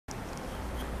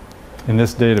in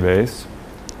this database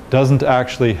doesn't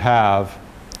actually have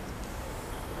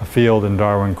a field in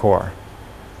Darwin Core.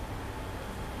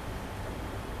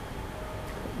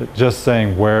 It's just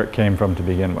saying where it came from to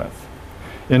begin with.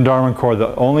 In Darwin Core,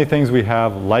 the only things we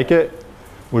have like it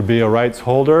would be a rights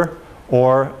holder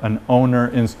or an owner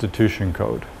institution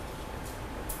code.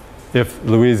 If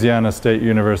Louisiana State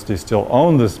University still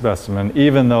owned this specimen,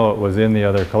 even though it was in the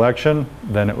other collection,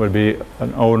 then it would be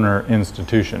an owner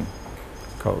institution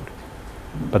code.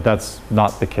 But that's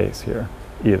not the case here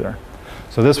either.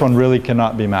 So this one really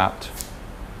cannot be mapped.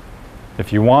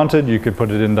 If you wanted, you could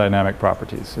put it in dynamic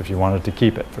properties if you wanted to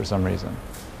keep it for some reason.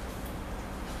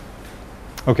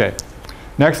 Okay,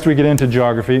 next we get into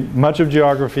geography. Much of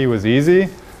geography was easy.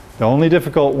 The only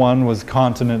difficult one was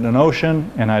continent and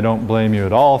ocean, and I don't blame you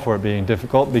at all for it being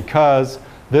difficult because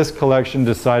this collection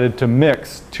decided to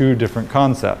mix two different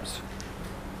concepts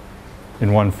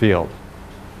in one field.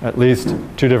 At least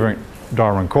two different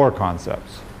Darwin Core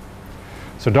concepts.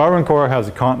 So Darwin Core has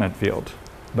a continent field,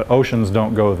 but oceans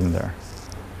don't go in there.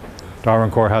 Darwin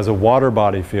Core has a water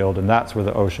body field, and that's where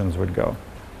the oceans would go.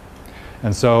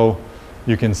 And so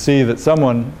you can see that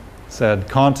someone said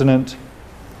continent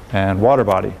and water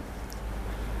body,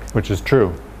 which is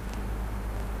true.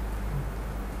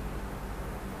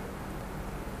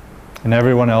 And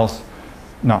everyone else,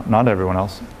 not everyone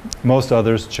else, most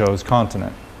others chose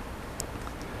continent.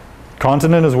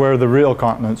 Continent is where the real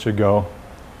continents should go,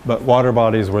 but water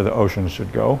body is where the oceans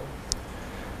should go.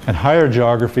 And higher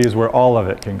geography is where all of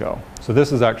it can go. So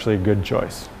this is actually a good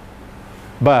choice.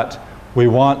 But we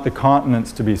want the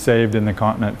continents to be saved in the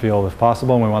continent field if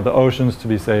possible, and we want the oceans to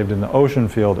be saved in the ocean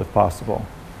field if possible.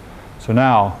 So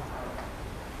now,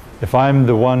 if I'm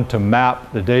the one to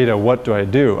map the data, what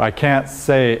do? I can't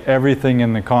say everything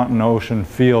in the continent-ocean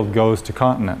field goes to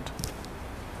continent.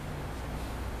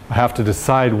 I have to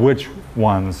decide which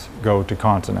ones go to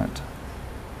continent.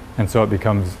 And so it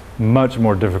becomes a much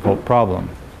more difficult problem.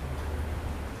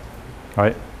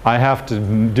 Right? I have to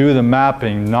do the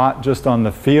mapping not just on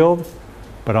the field,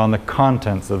 but on the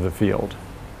contents of the field,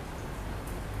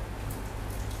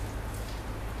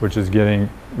 which is getting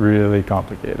really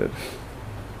complicated.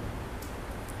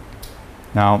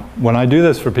 Now, when I do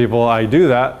this for people, I do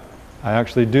that. I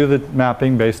actually do the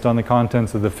mapping based on the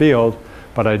contents of the field,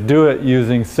 but I do it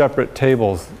using separate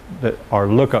tables that are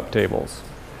lookup tables.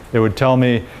 It would tell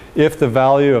me if the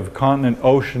value of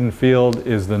continent-ocean field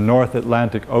is the North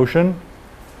Atlantic Ocean,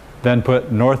 then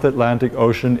put North Atlantic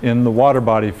Ocean in the water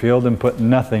body field and put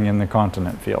nothing in the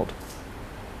continent field.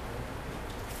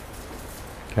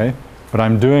 Okay? But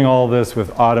I'm doing all this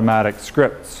with automatic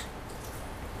scripts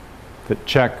that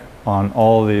check on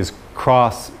all these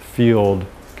cross-field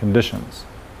conditions.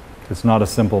 It's not a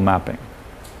simple mapping.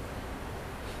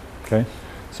 Okay?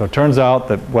 So it turns out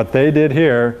that what they did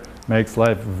here makes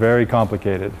life very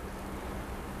complicated.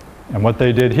 And what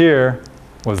they did here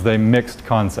was they mixed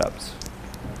concepts.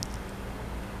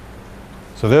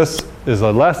 So this is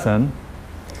a lesson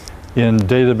in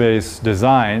database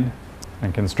design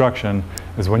and construction,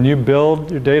 is when you build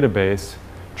your database,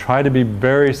 try to be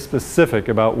very specific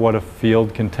about what a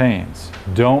field contains.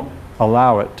 Don't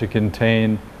allow it to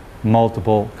contain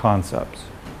multiple concepts.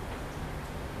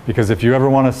 Because if you ever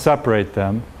want to separate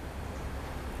them,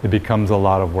 it becomes a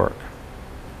lot of work.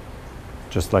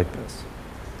 Just like this.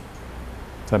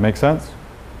 Does that make sense?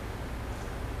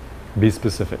 Be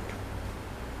specific.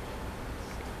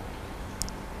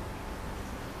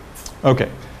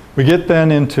 Okay, we get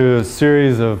then into a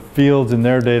series of fields in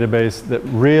their database that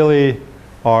really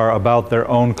are about their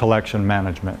own collection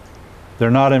management.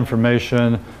 They're not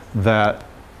information that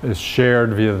is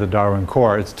shared via the Darwin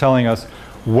Core. It's telling us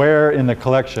where in the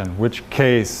collection, which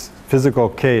case, physical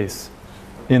case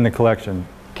in the collection,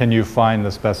 can you find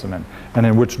the specimen, and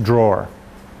in which drawer.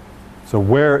 So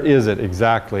where is it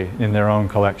exactly in their own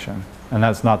collection? And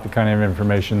that's not the kind of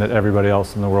information that everybody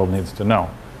else in the world needs to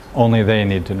know. Only they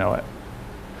need to know it.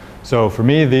 So for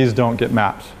me, these don't get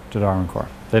mapped to Darwin Core.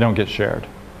 They don't get shared.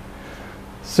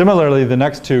 Similarly, the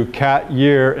next two, cat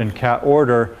year and cat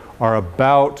order, are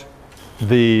about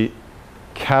the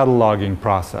cataloging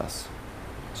process.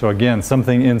 So again,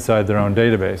 something inside their own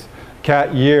database.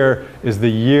 Cat year is the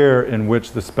year in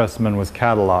which the specimen was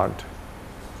cataloged.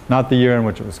 Not the year in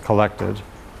which it was collected,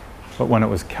 but when it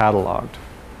was cataloged.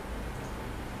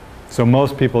 So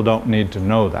most people don't need to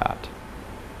know that.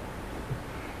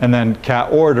 And then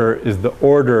cat order is the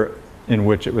order in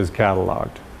which it was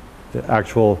cataloged. The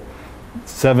actual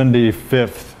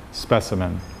 75th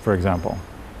specimen, for example.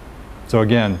 So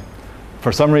again,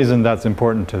 for some reason that's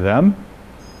important to them,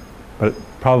 but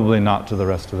probably not to the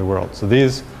rest of the world. So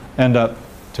these end up,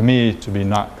 to me, to be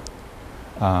not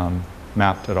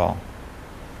mapped at all.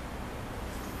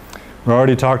 We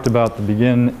already talked about the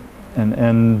begin and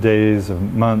end days of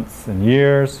months and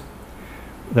years.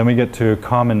 Then we get to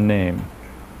common name.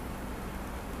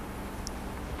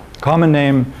 Common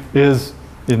name is,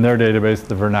 in their database,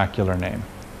 the vernacular name.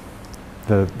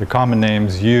 The common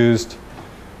names used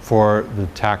for the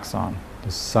taxon,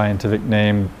 the scientific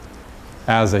name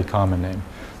as a common name.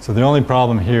 So the only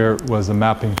problem here was a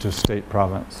mapping to state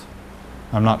province.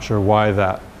 I'm not sure why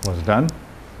that was done.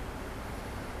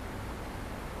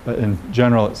 But in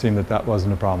general, it seemed that that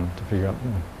wasn't a problem to figure out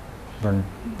the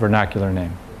vernacular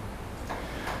name.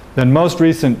 Then most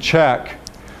recent check,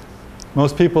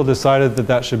 most people decided that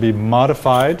that should be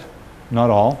modified. Not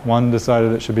all. One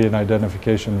decided it should be an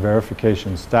identification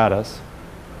verification status.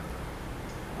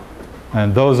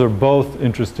 And those are both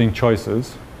interesting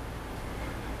choices.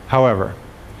 However,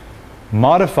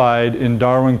 modified in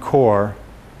Darwin Core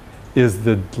is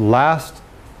the last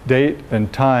date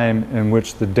and time in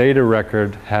which the data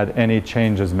record had any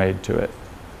changes made to it.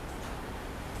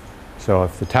 So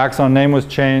if the taxon name was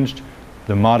changed,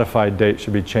 the modified date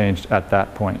should be changed at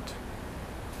that point.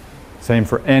 Same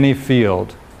for any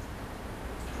field.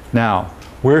 Now,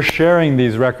 we're sharing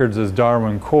these records as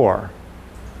Darwin Core.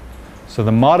 So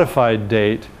the modified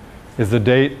date is the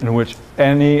date in which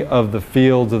any of the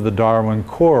fields of the Darwin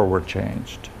Core were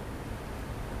changed.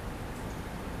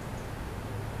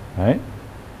 Right?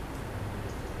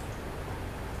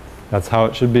 That's how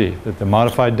it should be, that the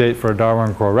modified date for a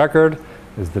Darwin Core record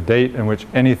is the date in which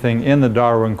anything in the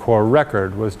Darwin Core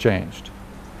record was changed.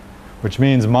 Which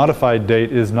means modified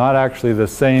date is not actually the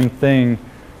same thing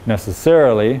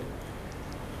necessarily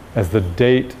as the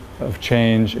date of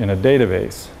change in a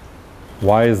database.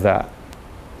 Why is that?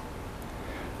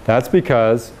 That's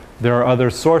because there are other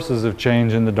sources of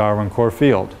change in the Darwin Core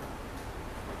field.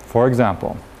 For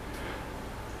example,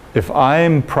 if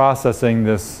I'm processing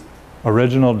this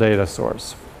original data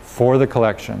source for the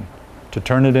collection to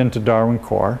turn it into Darwin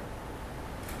Core,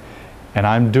 and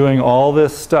I'm doing all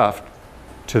this stuff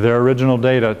to their original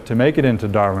data to make it into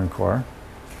Darwin Core,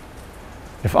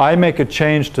 if I make a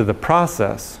change to the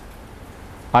process,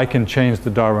 I can change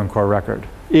the Darwin Core record,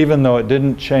 even though it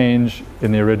didn't change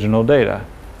in the original data.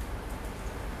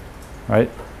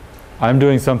 Right? I'm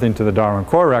doing something to the Darwin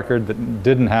Core record that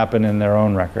didn't happen in their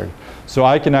own record. So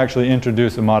I can actually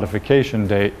introduce a modification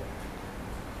date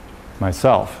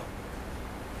myself,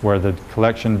 where the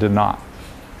collection did not.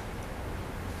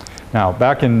 Now,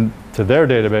 back into their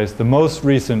database, the most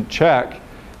recent check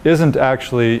isn't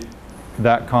actually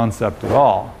that concept at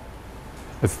all.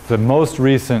 It's the most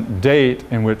recent date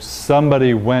in which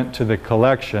somebody went to the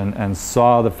collection and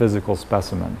saw the physical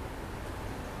specimen.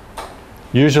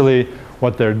 Usually,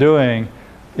 what they're doing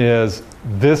is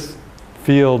this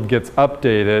field gets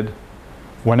updated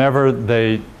whenever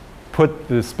they put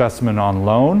the specimen on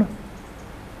loan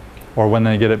or when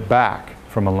they get it back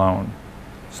from a loan.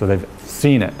 So they've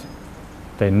seen it.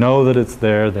 They know that it's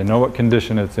there, they know what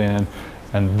condition it's in,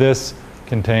 and this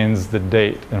contains the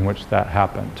date in which that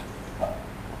happened.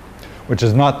 Which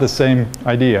is not the same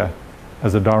idea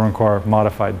as a Darwin Core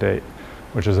modified date,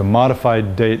 which is a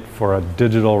modified date for a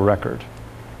digital record.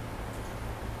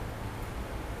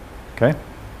 Okay?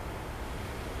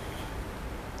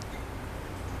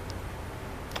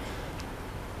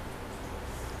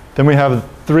 Then we have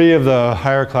 3 of the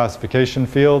higher classification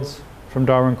fields from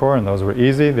Darwin Core, and those were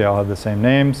easy. They all have the same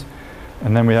names.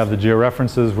 And then we have the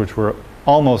georeferences, which were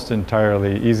almost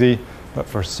entirely easy, but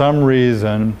for some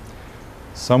reason,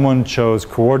 someone chose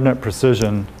coordinate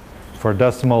precision for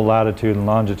decimal latitude and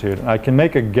longitude. I can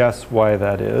make a guess why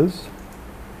that is,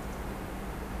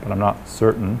 but I'm not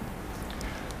certain.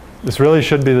 This really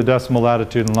should be the decimal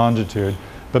latitude and longitude,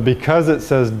 but because it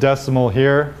says decimal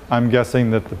here, I'm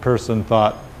guessing that the person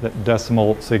thought that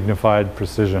decimal signified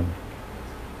precision.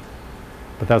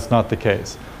 But that's not the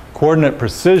case. Coordinate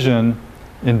precision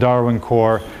in Darwin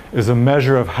Core is a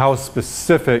measure of how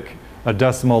specific a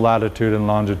decimal latitude and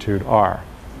longitude are.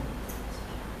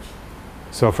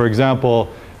 So for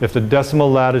example, if the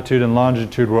decimal latitude and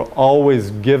longitude were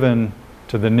always given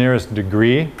to the nearest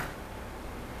degree,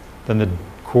 then the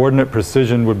coordinate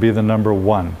precision would be the number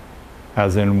 1,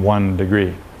 as in 1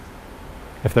 degree.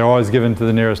 If they're always given to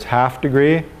the nearest half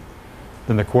degree,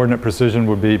 then the coordinate precision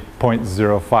would be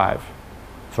 0.05.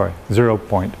 Sorry,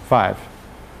 0.5.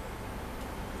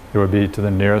 It would be to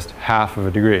the nearest half of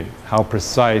a degree. How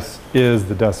precise is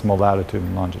the decimal latitude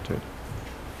and longitude?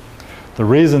 The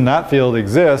reason that field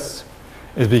exists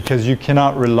is because you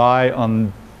cannot rely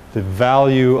on the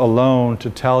value alone to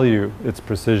tell you its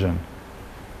precision.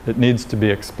 It needs to be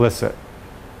explicit.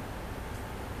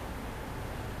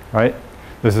 Right?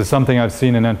 This is something I've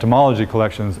seen in entomology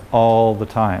collections all the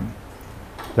time.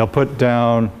 They'll put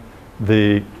down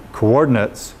the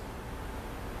coordinates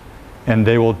and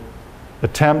they will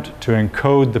attempt to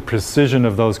encode the precision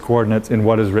of those coordinates in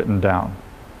what is written down.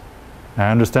 And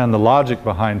I understand the logic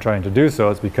behind trying to do so.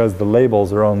 It's because the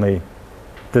labels are only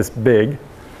this big,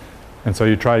 and so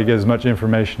you try to get as much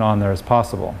information on there as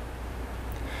possible.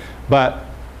 But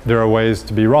there are ways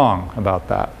to be wrong about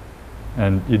that,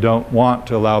 and you don't want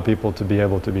to allow people to be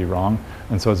able to be wrong,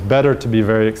 and so it's better to be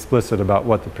very explicit about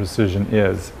what the precision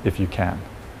is if you can.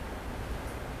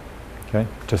 Okay?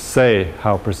 To say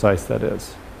how precise that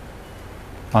is.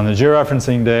 On the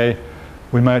georeferencing day,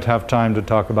 we might have time to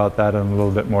talk about that in a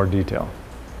little bit more detail,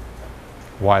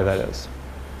 why that is.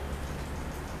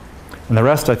 And the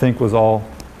rest, I think, was all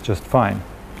just fine.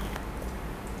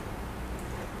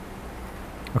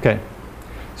 Okay,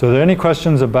 so are there any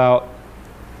questions about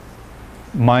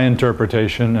my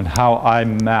interpretation and how I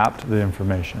mapped the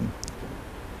information?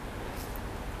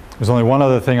 There's only one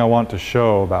other thing I want to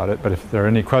show about it, but if there are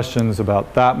any questions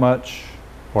about that much,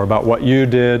 or about what you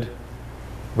did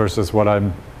versus what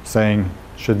I'm saying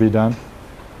should be done,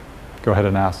 go ahead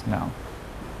and ask now.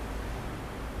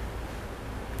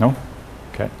 No?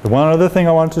 Okay. The one other thing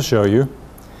I want to show you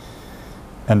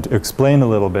and to explain a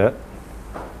little bit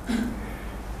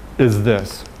is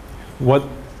this. What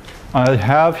I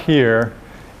have here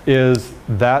is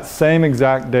that same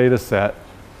exact data set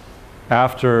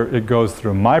after it goes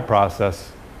through my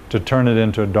process to turn it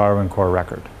into a Darwin Core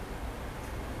record.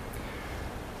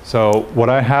 So what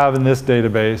I have in this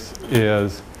database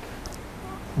is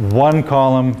one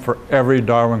column for every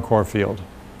Darwin Core field,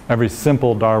 every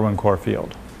simple Darwin Core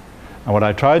field. And what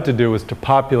I tried to do was to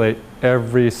populate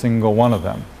every single one of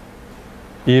them,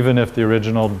 even if the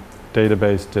original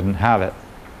database didn't have it.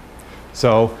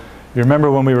 So you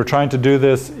remember when we were trying to do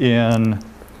this in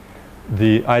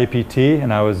the IPT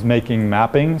and I was making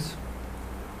mappings,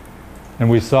 and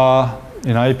we saw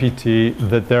in IPT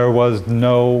that there was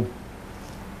no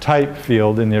type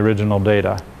field in the original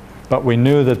data, but we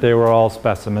knew that they were all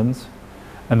specimens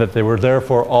and that they were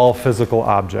therefore all physical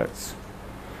objects.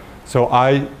 So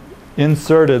I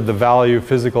inserted the value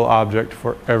physical object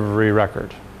for every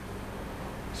record.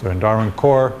 So in Darwin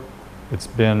Core, it's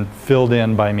been filled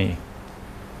in by me.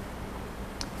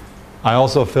 I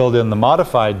also filled in the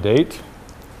modified date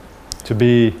to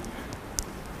be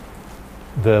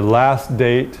the last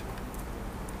date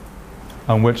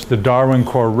on which the Darwin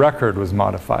Core record was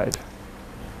modified.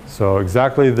 So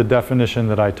exactly the definition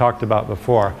that I talked about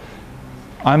before.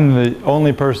 I'm the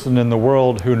only person in the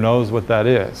world who knows what that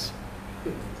is,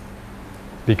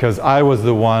 because I was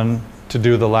the one to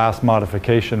do the last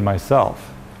modification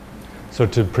myself. So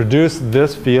to produce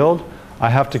this field, I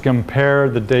have to compare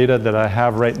the data that I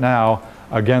have right now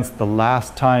against the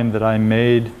last time that I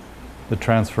made the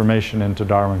transformation into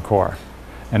Darwin Core.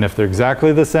 And if they're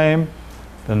exactly the same,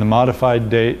 then the modified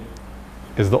date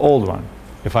is the old one.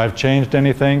 If I've changed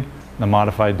anything, the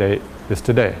modified date is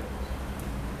today.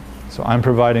 So I'm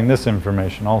providing this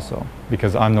information also,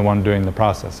 because I'm the one doing the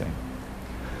processing.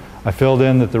 I filled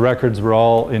in that the records were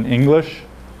all in English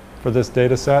for this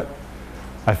data set.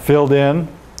 I filled in,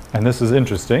 and this is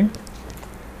interesting,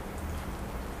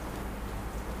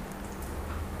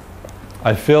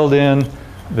 I filled in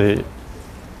the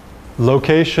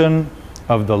location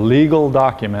of the legal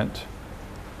document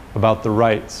about the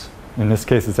rights. In this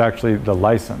case, it's actually the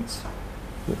license,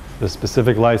 the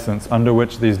specific license under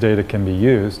which these data can be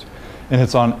used, and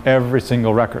it's on every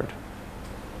single record.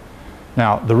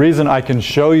 Now, the reason I can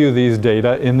show you these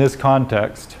data in this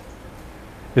context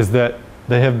is that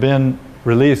they have been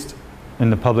released in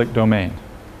the public domain.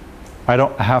 I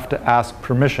don't have to ask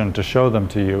permission to show them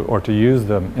to you or to use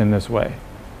them in this way,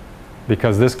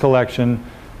 because this collection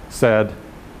said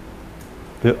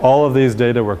that all of these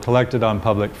data were collected on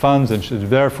public funds and should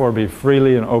therefore be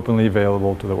freely and openly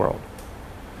available to the world.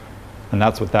 And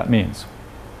that's what that means.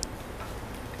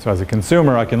 So as a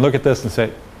consumer, I can look at this and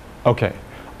say, okay,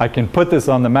 I can put this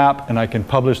on the map and I can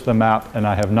publish the map and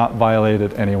I have not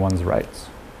violated anyone's rights.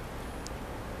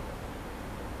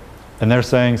 And they're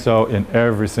saying so in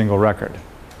every single record,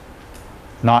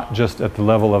 not just at the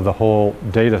level of the whole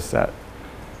data set.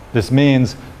 This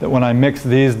means that when I mix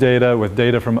these data with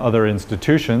data from other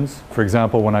institutions, for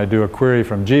example, when I do a query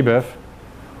from GBIF,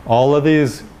 all of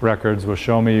these records will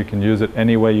show me you can use it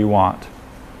any way you want.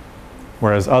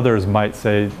 Whereas others might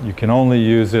say you can only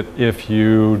use it if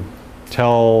you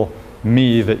tell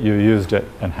me that you used it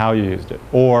and how you used it.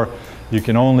 Or you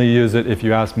can only use it if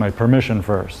you ask my permission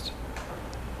first.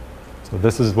 So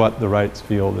this is what the rights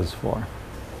field is for.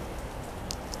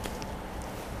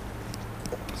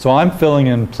 So I'm filling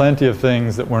in plenty of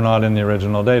things that were not in the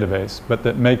original database, but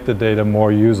that make the data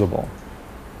more usable.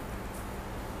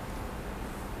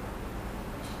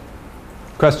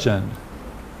 Question?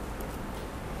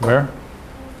 Where?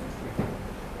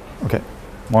 Okay,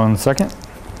 1 second.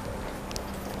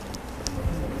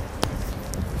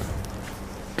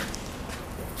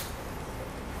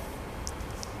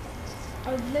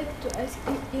 I would like to ask,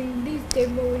 in this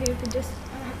table we have just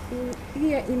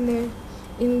here in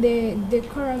the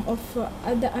column of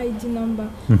other ID number,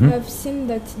 I've seen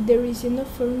that there is no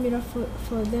formula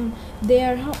for them. They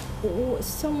are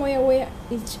somewhere where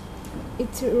it's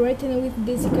written with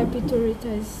these capital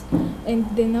letters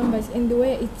and the numbers, and the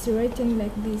way it's written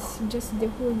like this, just the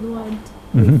whole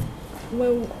word.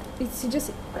 Well, it's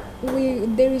just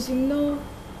there is no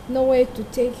way to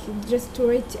take just to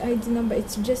write ID number.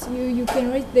 It's just you can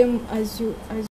write them as you